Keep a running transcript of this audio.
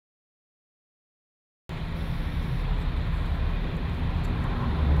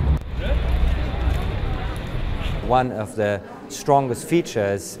one of the strongest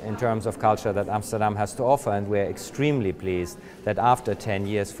features in terms of culture that Amsterdam has to offer, and we're extremely pleased that after 10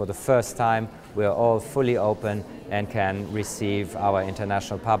 years, for the first time, we're all fully open and can receive our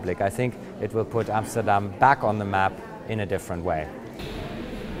international public. I think it will put Amsterdam back on the map in a different way.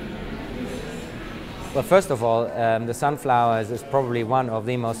 Well, first of all, the Sunflowers is probably one of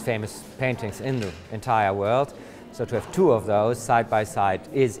the most famous paintings in the entire world. So to have two of those side by side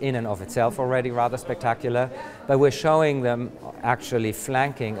is in and of itself already rather spectacular. But we're showing them actually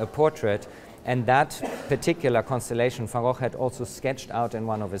flanking a portrait, and that particular constellation Van Gogh had also sketched out in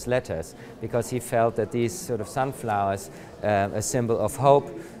one of his letters, because he felt that these sort of sunflowers, a symbol of hope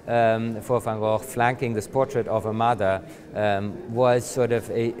for Van Gogh, flanking this portrait of a mother, was sort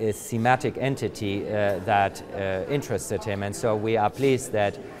of a thematic entity that interested him. And so we are pleased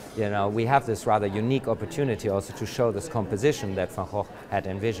that we have this rather unique opportunity also to show this composition that Van Gogh had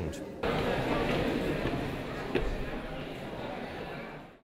envisioned.